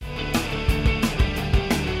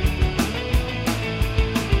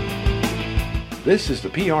This is the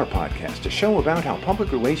PR Podcast, a show about how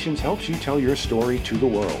public relations helps you tell your story to the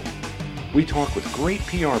world. We talk with great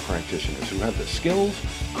PR practitioners who have the skills,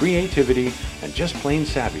 creativity, and just plain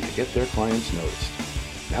savvy to get their clients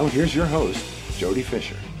noticed. Now here's your host, Jody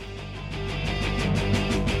Fisher.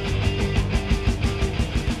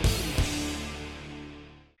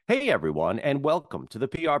 Hey everyone, and welcome to the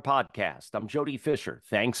PR Podcast. I'm Jody Fisher.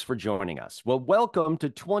 Thanks for joining us. Well, welcome to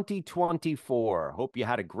 2024. Hope you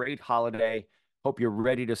had a great holiday. Hope you're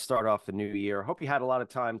ready to start off the new year. Hope you had a lot of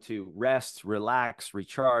time to rest, relax,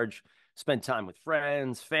 recharge, spend time with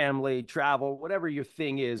friends, family, travel, whatever your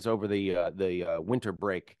thing is over the winter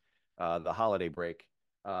break, the holiday break,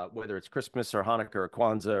 whether it's Christmas or Hanukkah or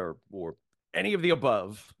Kwanzaa or any of the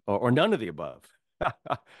above or none of the above.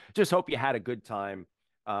 Just hope you had a good time.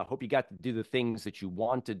 Hope you got to do the things that you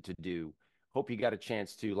wanted to do. Hope you got a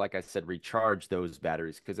chance to, like I said, recharge those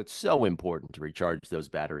batteries, because it's so important to recharge those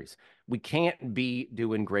batteries. We can't be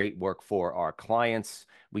doing great work for our clients.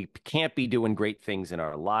 We can't be doing great things in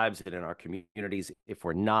our lives and in our communities if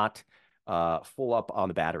we're not full up on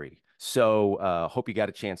the battery. So hope you got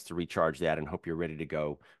a chance to recharge that, and hope you're ready to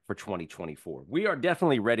go for 2024. We are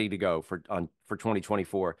definitely ready to go for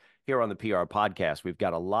 2024 here on the PR Podcast. We've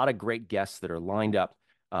got a lot of great guests that are lined up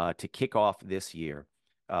to kick off this year.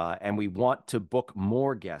 And we want to book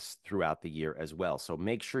more guests throughout the year as well. So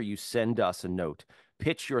make sure you send us a note.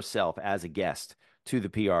 Pitch yourself as a guest to the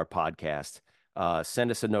PR Podcast. Send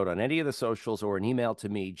us a note on any of the socials or an email to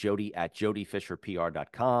me,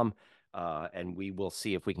 jody@jodyfisherpr.com, and we will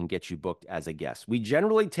see if we can get you booked as a guest. We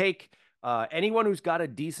generally take anyone who's got a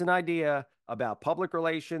decent idea about public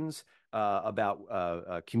relations,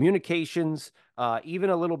 about communications, even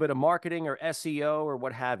a little bit of marketing or SEO or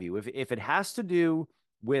what have you. If it has to do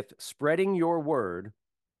with spreading your word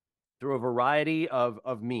through a variety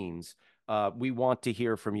of means, we want to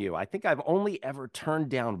hear from you. I think I've only ever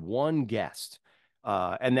turned down one guest,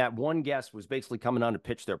 and that one guest was basically coming on to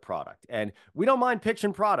pitch their product. And we don't mind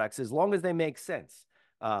pitching products as long as they make sense.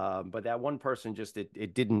 But that one person just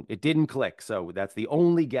it didn't click. So that's the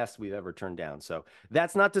only guest we've ever turned down. So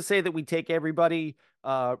that's not to say that we take everybody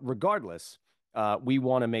regardless. We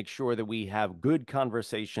want to make sure that we have good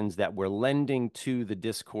conversations, that we're lending to the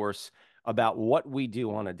discourse about what we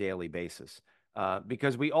do on a daily basis,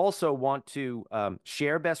 because we also want to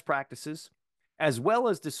share best practices as well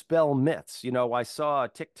as dispel myths. You know, I saw a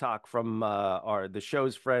TikTok from the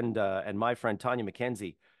show's friend and my friend Tanya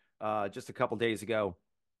McKenzie just a couple days ago.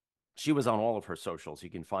 She was on all of her socials. You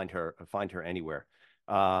can find her anywhere.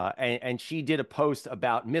 And she did a post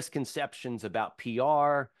about misconceptions about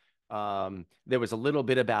PR. There was a little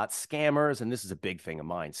bit about scammers, and this is a big thing of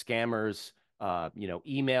mine. Scammers,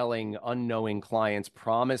 emailing unknowing clients,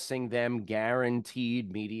 promising them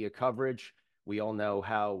guaranteed media coverage. We all know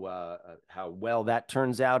how well that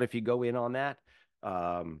turns out if you go in on that.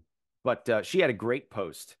 But she had a great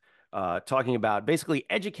post talking about basically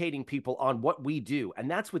educating people on what we do. And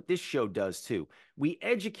that's what this show does too. We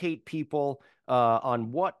educate people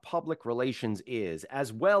on what public relations is,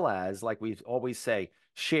 as well as, like we always say,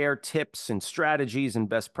 share tips and strategies and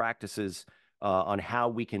best practices on how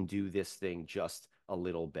we can do this thing just a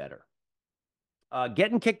little better.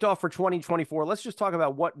 Getting kicked off for 2024, let's just talk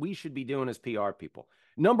about what we should be doing as PR people.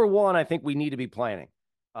 Number one, I think we need to be planning.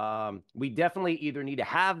 We definitely either need to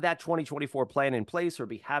have that 2024 plan in place, or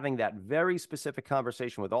be having that very specific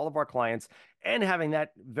conversation with all of our clients, and having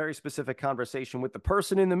that very specific conversation with the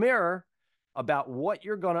person in the mirror about what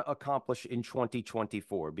you're going to accomplish in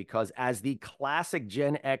 2024. Because as the classic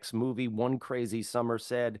Gen X movie, One Crazy Summer,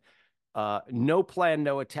 said, no plan,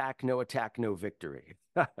 no attack, no victory.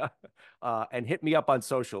 And hit me up on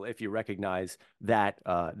social if you recognize that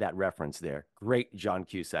reference there. Great John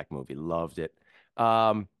Cusack movie. Loved it.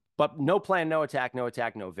 But no plan, no attack, no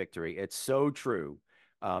victory. It's so true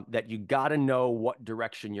that you got to know what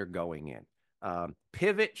direction you're going in.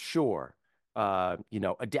 Pivot, sure.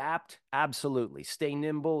 Adapt, absolutely. Stay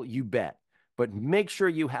nimble, you bet. But make sure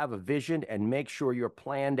you have a vision, and make sure you're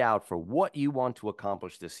planned out for what you want to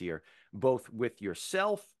accomplish this year, both with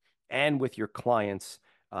yourself and with your clients,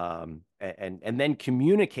 and then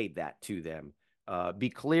communicate that to them. Be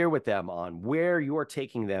clear with them on where you're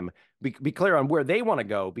taking them. Be clear on where they want to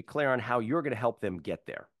go. Be clear on how you're going to help them get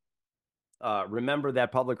there. Remember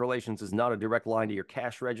that public relations is not a direct line to your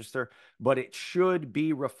cash register, but it should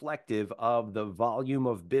be reflective of the volume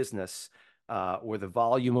of business or the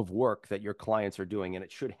volume of work that your clients are doing. And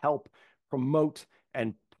it should help promote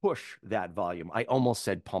and push that volume. I almost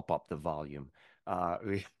said pump up the volume.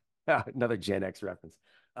 Another Gen X reference.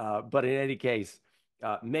 But in any case,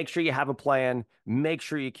 Make sure you have a plan. Make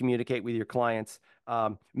sure you communicate with your clients.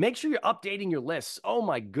 Make sure you're updating your lists. Oh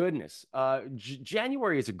my goodness.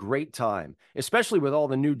 January is a great time, especially with all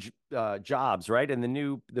the new jobs, right? And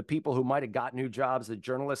the people who might have got new jobs, the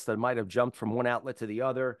journalists that might have jumped from one outlet to the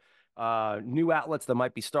other, new outlets that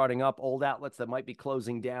might be starting up, old outlets that might be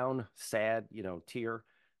closing down. Sad, tear.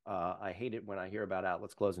 I hate it when I hear about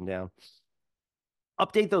outlets closing down.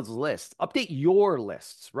 Update those lists. Update your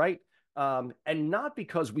lists, right? And not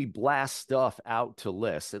because we blast stuff out to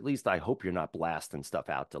lists. At least I hope you're not blasting stuff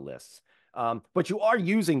out to lists. But you are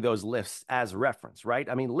using those lists as reference, right?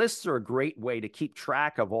 I mean, lists are a great way to keep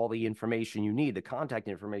track of all the information you need, the contact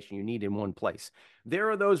information you need in one place. There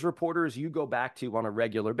are those reporters you go back to on a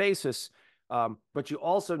regular basis, but you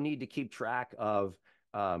also need to keep track of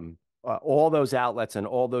all those outlets and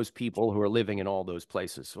all those people who are living in all those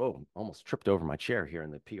places. Oh, almost tripped over my chair here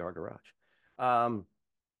in the PR garage.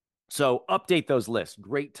 So update those lists.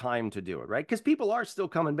 Great time to do it, right? Because people are still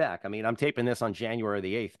coming back. I mean, I'm taping this on January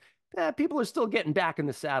the 8th. People are still getting back in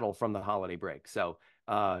the saddle from the holiday break. So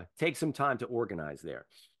take some time to organize there.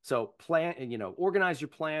 So plan, organize your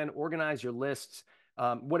plan, organize your lists.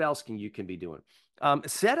 What else you can be doing?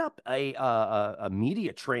 Set up a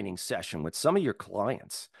media training session with some of your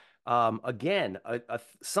clients. Again,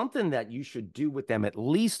 something that you should do with them at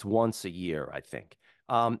least once a year, I think.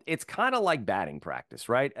 It's kind of like batting practice,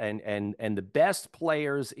 right? And the best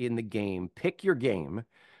players in the game, pick your game.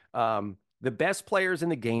 The best players in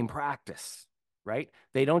the game practice, right?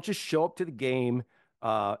 They don't just show up to the game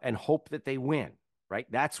and hope that they win, right?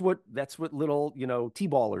 That's what little,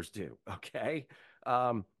 T-ballers do, okay?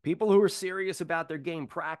 People who are serious about their game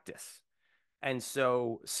practice. And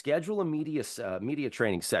so schedule a media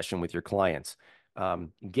training session with your clients.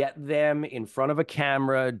 Get them in front of a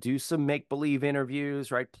camera, do some make-believe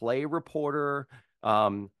interviews, right? Play reporter,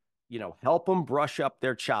 help them brush up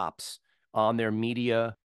their chops on their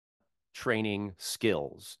media training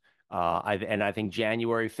skills. I think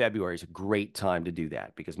January, February is a great time to do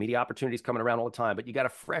that because media opportunities coming around all the time, but you got a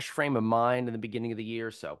fresh frame of mind in the beginning of the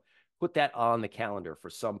year. So put that on the calendar for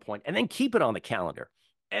some point and then keep it on the calendar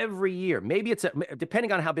every year. Maybe it's,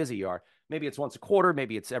 depending on how busy you are, maybe it's once a quarter,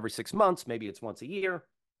 maybe it's every 6 months, maybe it's once a year,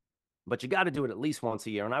 but you got to do it at least once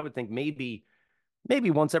a year. And I would think maybe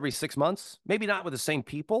once every 6 months, maybe not with the same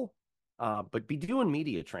people, but be doing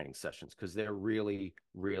media training sessions because they're really,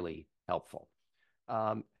 really helpful.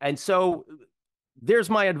 And so there's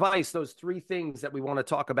my advice, those 3 things that we want to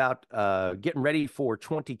talk about, getting ready for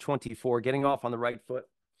 2024, getting off on the right foot,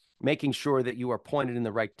 making sure that you are pointed in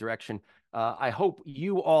the right direction. I hope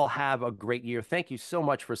you all have a great year. Thank you so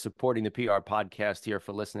much for supporting the PR podcast here,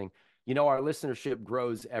 for listening. Our listenership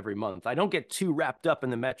grows every month. I don't get too wrapped up in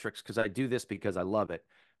the metrics because I do this because I love it,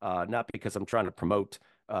 not because I'm trying to promote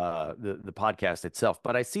the podcast itself.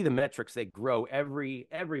 But I see the metrics, they grow every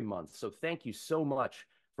month. So thank you so much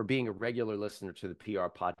for being a regular listener to the PR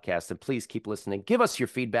podcast. And please keep listening. Give us your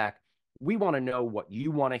feedback. We want to know what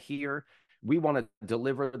you want to hear. We want to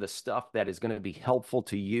deliver the stuff that is going to be helpful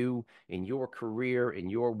to you in your career, in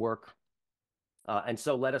your work. And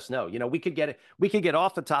so let us know. We could get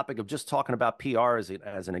off the topic of just talking about PR as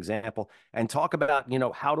an example and talk about,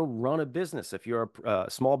 how to run a business. If you're a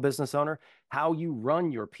small business owner, how you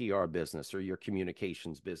run your PR business or your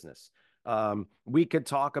communications business. We could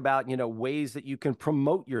talk about, ways that you can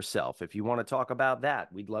promote yourself. If you want to talk about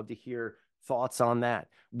that, we'd love to hear thoughts on that.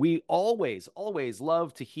 We always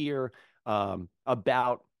love to hear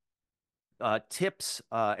about tips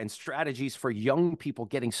and strategies for young people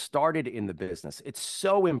getting started in the business. It's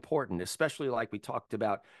so important, especially like we talked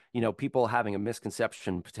about, people having a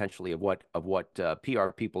misconception potentially of what PR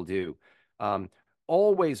people do.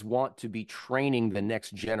 Always want to be training the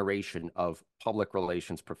next generation of public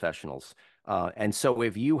relations professionals. And so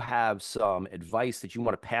if you have some advice that you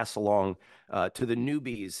want to pass along to the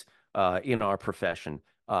newbies in our profession,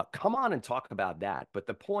 come on and talk about that. But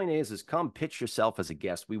the point is come pitch yourself as a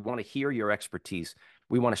guest. We want to hear your expertise.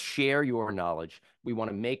 We want to share your knowledge. We want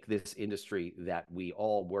to make this industry that we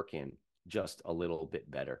all work in just a little bit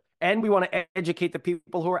better. And we want to educate the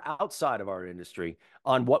people who are outside of our industry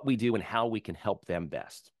on what we do and how we can help them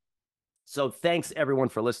best. So thanks everyone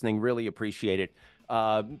for listening. Really appreciate it.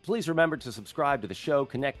 Please remember to subscribe to the show,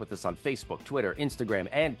 connect with us on Facebook, Twitter, Instagram,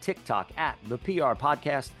 and TikTok at The PR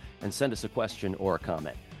Podcast, and send us a question or a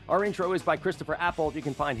comment. Our intro is by Christopher Appold. You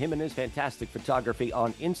can find him and his fantastic photography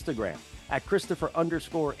on Instagram at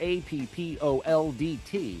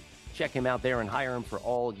Christopher_APPOLDT. Check him out there and hire him for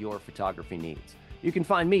all your photography needs. You can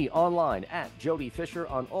find me online at Jody Fisher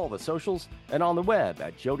on all the socials and on the web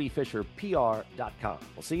at jodyfisherpr.com.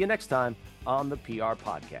 We'll see you next time on the PR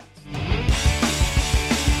Podcast.